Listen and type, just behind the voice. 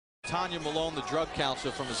Tanya Malone, the drug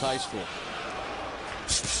counselor from his high school.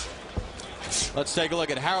 Let's take a look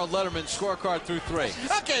at Harold Letterman's scorecard through 3.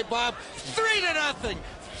 Okay, Bob, 3-0,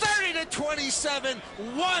 30-27,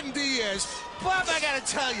 Juan Diaz. Bob, I gotta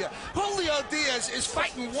tell you, Julio Diaz is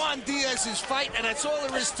fighting Juan Diaz's fight, and that's all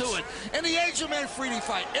there is to it. In the Angel Manfredi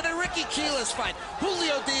fight, in the Ricky Keeler's fight,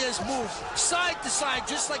 Julio Diaz moved side to side,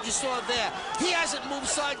 just like you saw there. He hasn't moved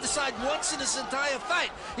side to side once in this entire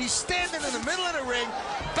fight. He's standing in the middle of the ring,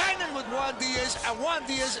 banging with Juan Diaz, and Juan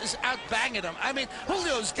Diaz is out banging him. I mean,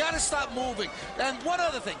 Julio's got to stop moving. And one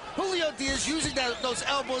other thing, Julio Diaz using those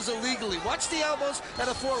elbows illegally. Watch the elbows and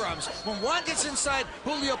the forearms. When Juan gets inside,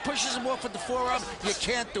 Julio pushes him off with the forearm. You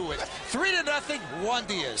can't do it. 3-0, Juan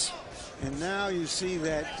Diaz. And now you see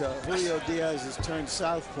that Julio Diaz has turned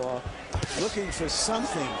southpaw, looking for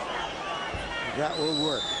something that will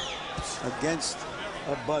work against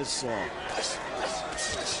a buzzsaw.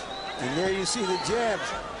 And there you see the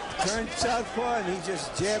jabs. Turned southpaw, and he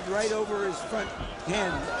just jabbed right over his front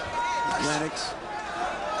hand, Lennox.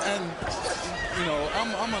 And, you know,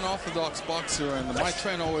 I'm an orthodox boxer, and my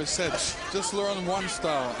trainer always said, just learn one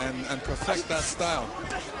style and perfect that style.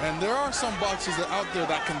 And there are some boxers out there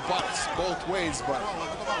that can box both ways, but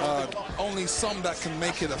only some that can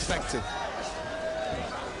make it effective.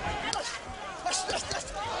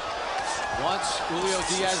 Once Julio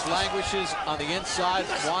Diaz languishes on the inside,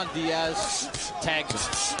 Juan Diaz tags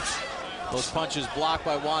him. Those punches blocked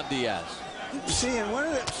by Juan Diaz. You see, and one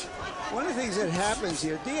of the things that happens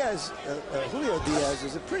here, Julio Diaz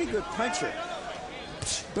is a pretty good puncher,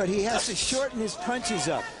 but he has to shorten his punches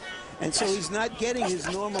up, and so he's not getting his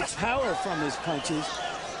normal power from his punches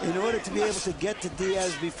in order to be able to get to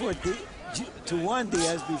Diaz to Juan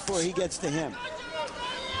Diaz before he gets to him.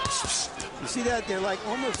 You see that? They're like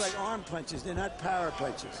almost like arm punches. They're not power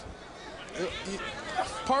punches.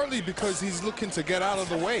 Partly because he's looking to get out of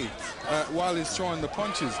the way while he's throwing the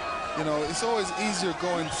punches. You know, it's always easier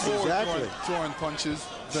going forward throwing punches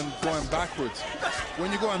than going backwards.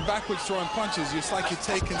 When you're going backwards throwing punches, it's like you're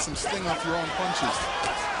taking some sting off your own punches.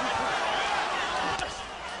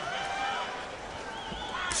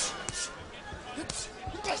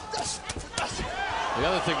 The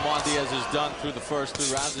other thing Juan Diaz has done through the first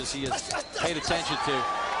 3 rounds is he has paid attention to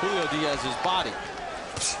Julio Diaz's body.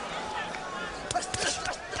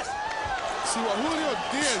 See, what Julio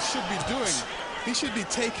Diaz should be doing, he should be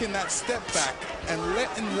taking that step back and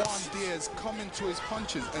letting Juan Diaz come into his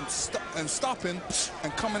punches and stopping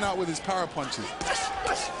and coming out with his power punches.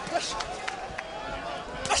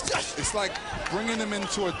 It's like bringing him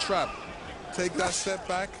into a trap. Take that step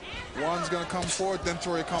back, Juan's going to come forward, then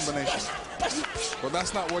throw a combination. But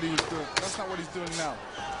that's not what he was doing. That's not what he's doing now.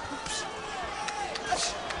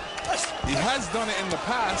 He has done it in the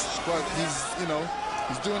past, but he's, you know,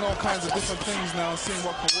 he's doing all kinds of different things now, seeing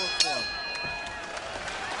what can work for him.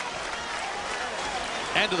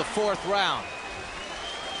 End of the 4th round.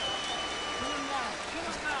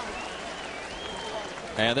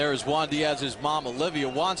 And there is Juan Diaz's mom, Olivia.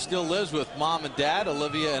 Juan still lives with mom and dad,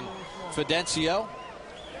 Olivia and Fidencio,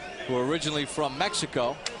 who are originally from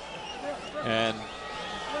Mexico. And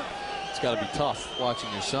it's got to be tough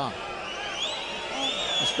watching your son.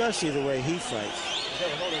 Especially the way he fights.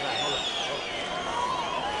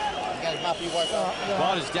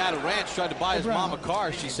 Bought his dad a ranch, tried to buy his mom a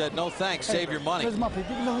car. She said, no thanks, save your money. Give him water,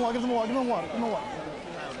 give him water, give him water, give him water.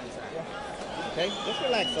 Okay, just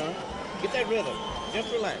relax, son. Get that rhythm.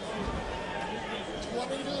 Just relax. You want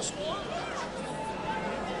me to do this?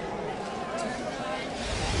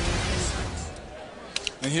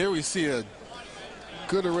 And here we see a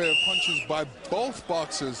good array of punches by both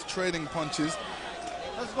boxers, trading punches.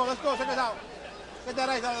 Let's go, check it out. Get that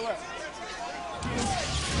ice out of the way.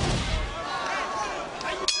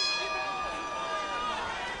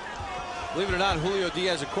 Believe it or not, Julio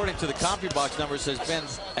Diaz, according to the CompuBox numbers, has been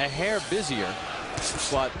a hair busier,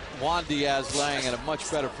 but Juan Diaz laying at a much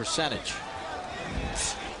better percentage.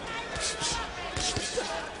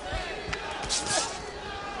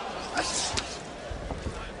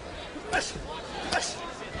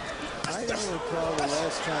 I don't recall the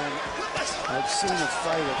last time I've seen a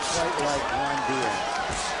fighter fight like Juan Diaz.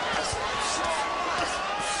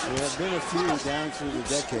 There have been a few down through the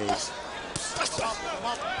decades.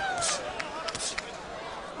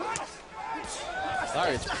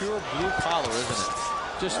 Larry, it's pure blue collar, isn't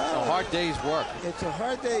it? Just a hard day's work. It's a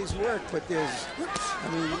hard day's work, but there's, I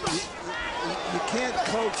mean, you can't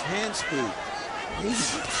coach hand speed.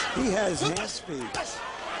 He has hand speed.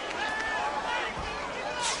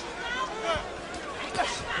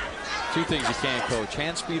 Two things you can't coach,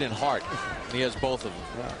 hand speed and heart. And he has both of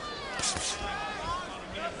them.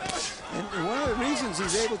 And one of the reasons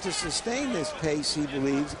he's able to sustain this pace, he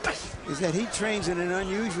believes, is that he trains in an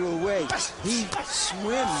unusual way. He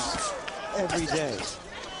swims every day.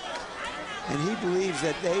 And he believes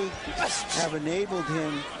that they have enabled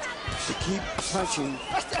him to keep punching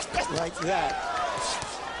like that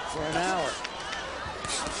for an hour.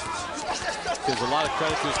 Gives a lot of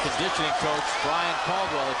credit to his conditioning coach, Brian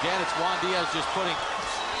Caldwell. Again, it's Juan Diaz just putting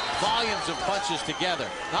volumes of punches together.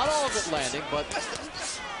 Not all of it landing, but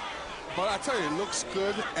I tell you, it looks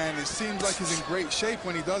good, and it seems like he's in great shape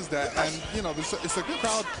when he does that. And you know, it's a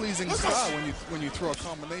crowd-pleasing style when you throw a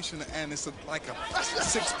combination, and it's like a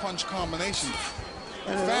 6-punch combination.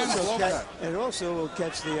 And it also will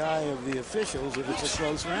catch the eye of the officials if it's a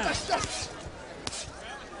close round.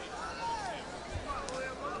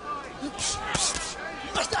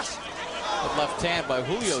 a left hand by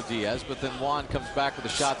Julio Diaz, but then Juan comes back with a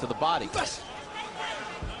shot to the body.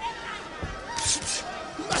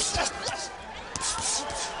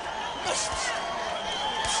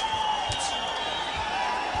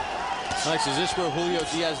 Alex, is this where Julio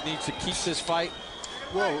Diaz needs to keep this fight?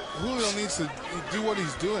 Well, Julio needs to do what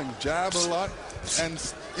he's doing, jab a lot, and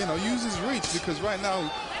use his reach, because right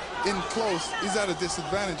now, in close, he's at a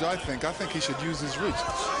disadvantage, I think. I think he should use his reach.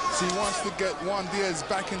 See, he wants to get Juan Diaz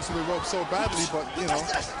back into the rope so badly, but,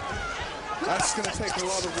 that's going to take a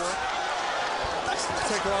lot of work,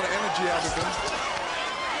 take a lot of energy out of him.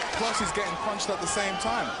 Plus, he's getting punched at the same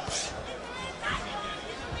time.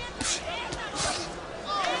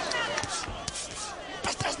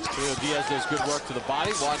 Julio Diaz does good work to the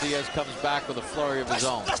body. Juan Diaz comes back with a flurry of his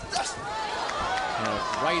own.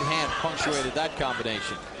 Right hand punctuated that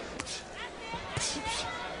combination.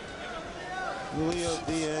 Julio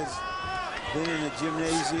Diaz been in the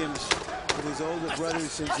gymnasiums with his older brother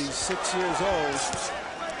since he's 6 years old.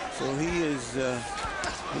 So he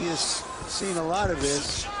has seen a lot of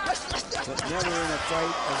this, but never in a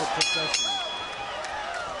fight as a professional.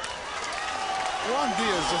 Juan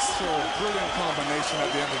Diaz just threw a brilliant combination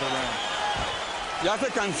at the end of the round. Ya se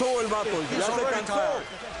cansó el vato, ya se cansó.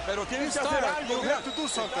 Pero tienes que hacer algo. You have to do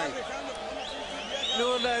something.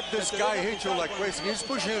 Don't let this guy hit you like crazy. He's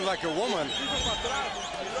pushing you like a woman.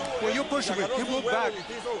 When you push him, he move back.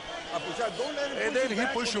 And then he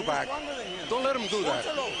push you back. Don't let him do that.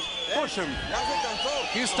 Push him.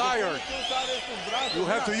 He's tired. You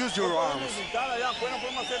have to use your arms.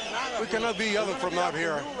 We cannot be yelling from out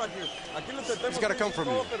here. It's got to come from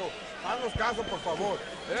you. All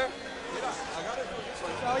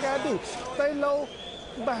I gotta do, stay low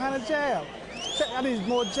behind the jab. I need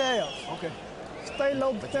more jab. Okay. Stay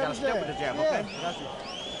low behind the jab. With the jab, okay? Got you.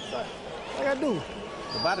 All I gotta do.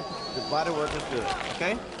 The body work is good,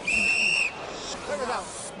 okay? Check it out.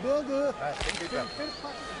 Doing good.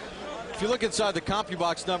 If you look inside the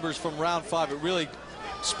CompuBox numbers from round 5, it really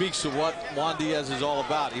speaks to what Juan Diaz is all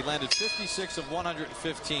about. He landed 56 of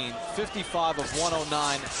 115, 55 of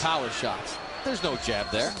 109 power shots. There's no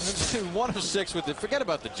jab there. 1 of 6 with it. Forget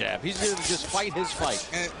about the jab. He's going to just fight his fight.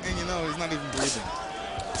 And he's not even breathing.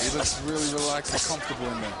 He looks really relaxed and comfortable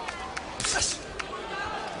in there.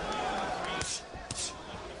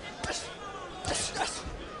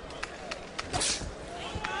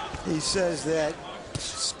 He says that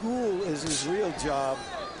school is his real job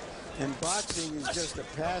and boxing is just a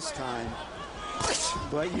pastime.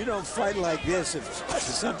 But you don't fight like this if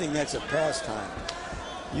it's something that's a pastime.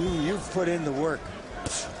 You've put in the work.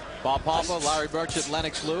 Bob Papa, Larry Burchett,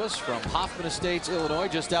 Lennox Lewis from Hoffman Estates, Illinois,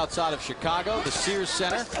 just outside of Chicago, the Sears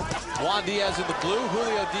Center. Juan Diaz in the blue,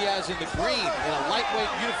 Julio Diaz in the green in a lightweight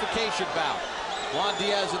unification bout. Juan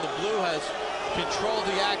Diaz in the blue has controlled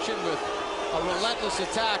the action with a relentless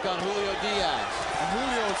attack on Julio Diaz. And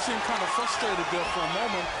Julio seemed kind of frustrated there for a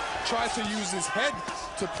moment, tried to use his head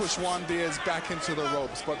to push Juan Diaz back into the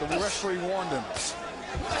ropes, but the referee warned him.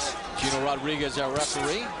 Gino Rodriguez, our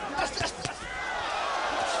referee.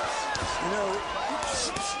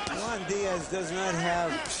 Juan Diaz does not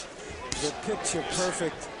have the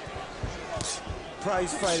picture-perfect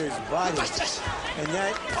prize fighter's body, and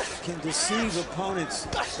that can deceive opponents.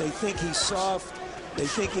 They think he's soft. They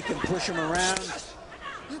think you can push him around.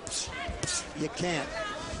 You can't.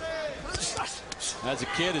 As a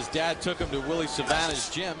kid, his dad took him to Willie Savannah's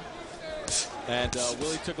gym. And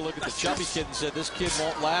Willie took a look at the chubby kid and said, this kid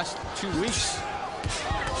won't last 2 weeks.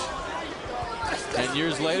 And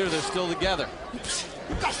years later, they're still together.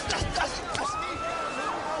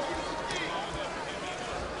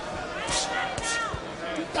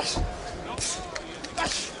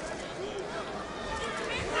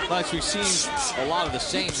 Nice, we've seen a lot of the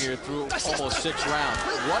same here through almost 6 rounds.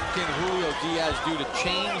 What can Julio Diaz do to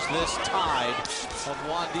change this tide of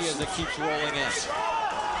Juan Diaz that keeps rolling in?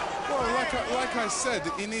 Well, Well, like I said,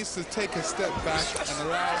 he needs to take a step back and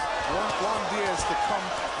allow Juan Diaz to come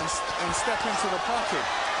and step into the pocket,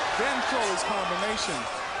 then throw his combination.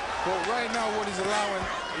 But right now, what he's allowing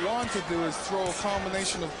Juan to do is throw a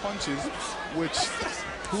combination of punches, which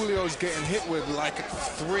Julio's getting hit with like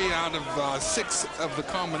 3 out of 6 of the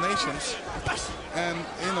combinations, and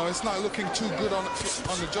you know it's not looking too good on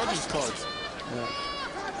the judges' cards. Yeah.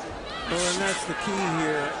 Well, and that's the key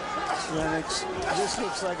here, Lennox. This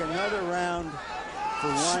looks like another round for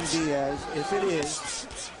Juan Diaz. If it is,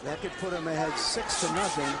 that could put him ahead 6-0,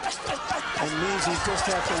 and means he just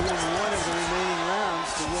has to win one of the remaining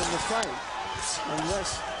rounds to win the fight,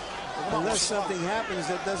 unless something happens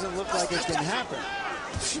that doesn't look like it can happen.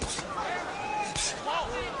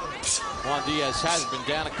 Juan Diaz has been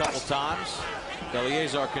down a couple times.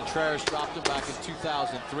 Eleazar Contreras dropped him back in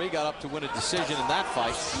 2003, got up to win a decision in that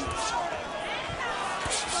fight.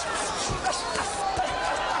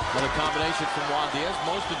 Another combination from Juan Diaz,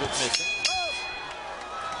 most of it missing.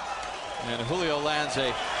 And Julio lands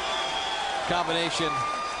a combination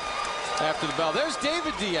after the bell. There's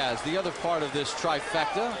David Diaz, the other part of this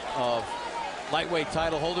trifecta of lightweight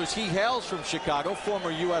title holders. He hails from Chicago,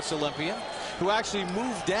 former U.S. Olympian, who actually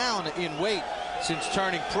moved down in weight since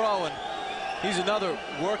turning pro, and he's another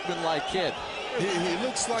workman-like kid. He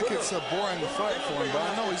looks like it's a boring fight for him, but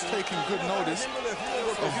I know he's taking good notice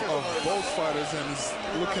of both fighters, and he's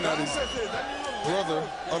looking at his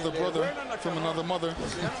other brother from another mother.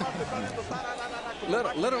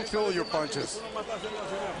 Let him feel your punches.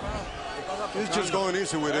 He's just going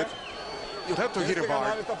easy with it. You have to hit him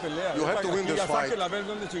hard. You have to win this fight. I don't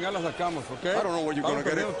know where you're going to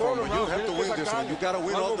get it from, but you have to win this one. You got to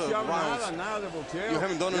win all the rounds. You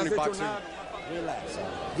haven't done any boxing. Relax.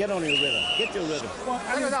 Get on your rhythm. Get your rhythm.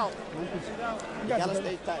 Get it out. You gotta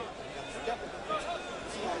stay tight.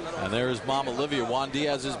 And there is Mom Olivia, Juan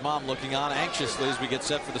Diaz's mom, looking on anxiously as we get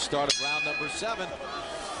set for the start of round number 7.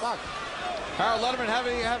 Harold Letterman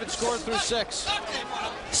having scored through 6.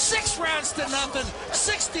 6 rounds to nothing,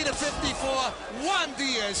 60-54, Juan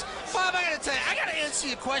Diaz. Bob, I gotta tell you, I gotta answer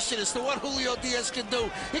your question as to what Julio Diaz can do.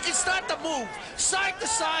 He can start to move side to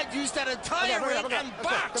side, use that entire ring and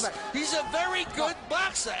box. He's a very good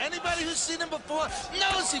boxer. Anybody who's seen him before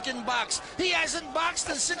knows he can box. He hasn't boxed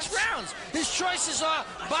in 6 rounds. His choices are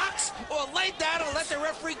box or lay down or let the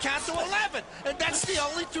referee count to 11. And that's the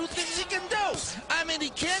only 2 things he can do. I mean, he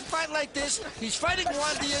can't fight like this. He's fighting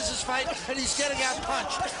Juan Diaz's fight, and he's getting out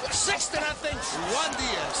punched. 6-0, Juan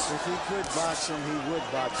Diaz. If he could box him, he would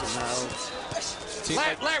box him,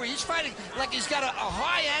 Harold. Larry, he's fighting like he's got a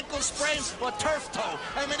high ankle sprain or turf toe.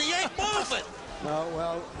 I mean, he ain't moving. No,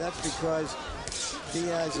 well, that's because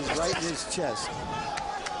Diaz is right in his chest.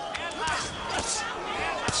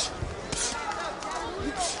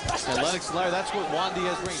 And Lennox, Larry, that's what Juan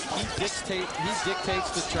Diaz brings. He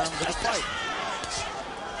dictates the terms of the fight.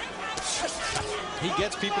 He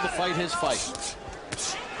gets people to fight his fight.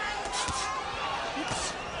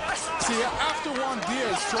 See, after Juan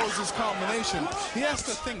Diaz throws his combination, he has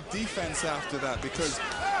to think defense after that, because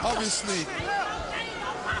obviously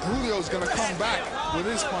Julio's going to come back with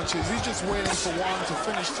his punches. He's just waiting for Juan to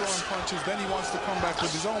finish throwing punches, then he wants to come back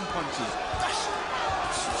with his own punches.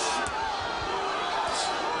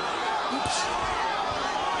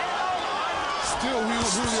 Still,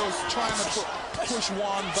 Julio's trying to push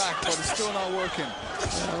Juan back, but it's still not working.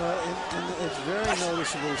 And it's very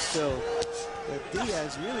noticeable still that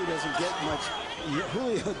Diaz really doesn't get much.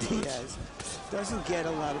 Julio Diaz doesn't get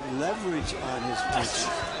a lot of leverage on his punches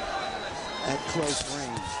at close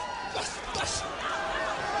range.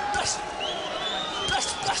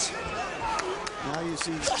 Now you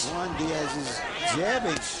see Juan Diaz is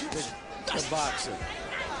jabbing the boxer.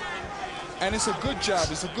 And it's a good jab.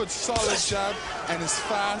 It's a good solid jab, and it's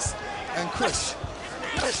fast and crisp.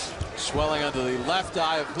 Swelling under the left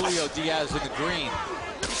eye of Julio Diaz in the green.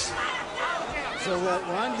 So that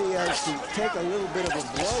Juan Diaz can take a little bit of a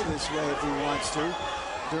blow this way if he wants to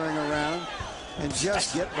during a round and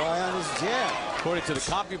just get by on his jab. According to the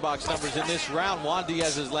CompuBox numbers in this round, Juan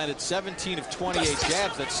Diaz has landed 17 of 28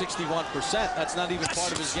 jabs. That's 61%. That's not even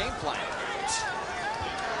part of his game plan.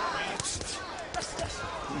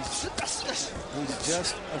 He's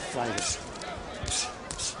just a fighter.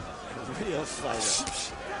 A real fighter.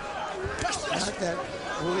 Not that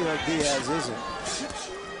Julio Diaz isn't.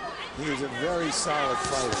 He is a very solid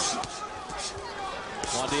fighter.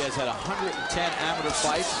 Juan Diaz had 110 amateur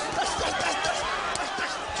fights.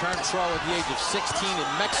 Turned pro at the age of 16 in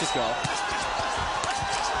Mexico.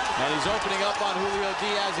 And he's opening up on Julio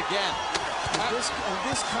Diaz again.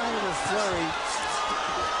 This kind of a flurry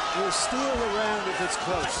will steal the round if it's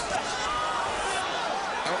close.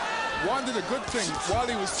 Juan did a good thing while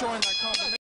he was throwing that combination.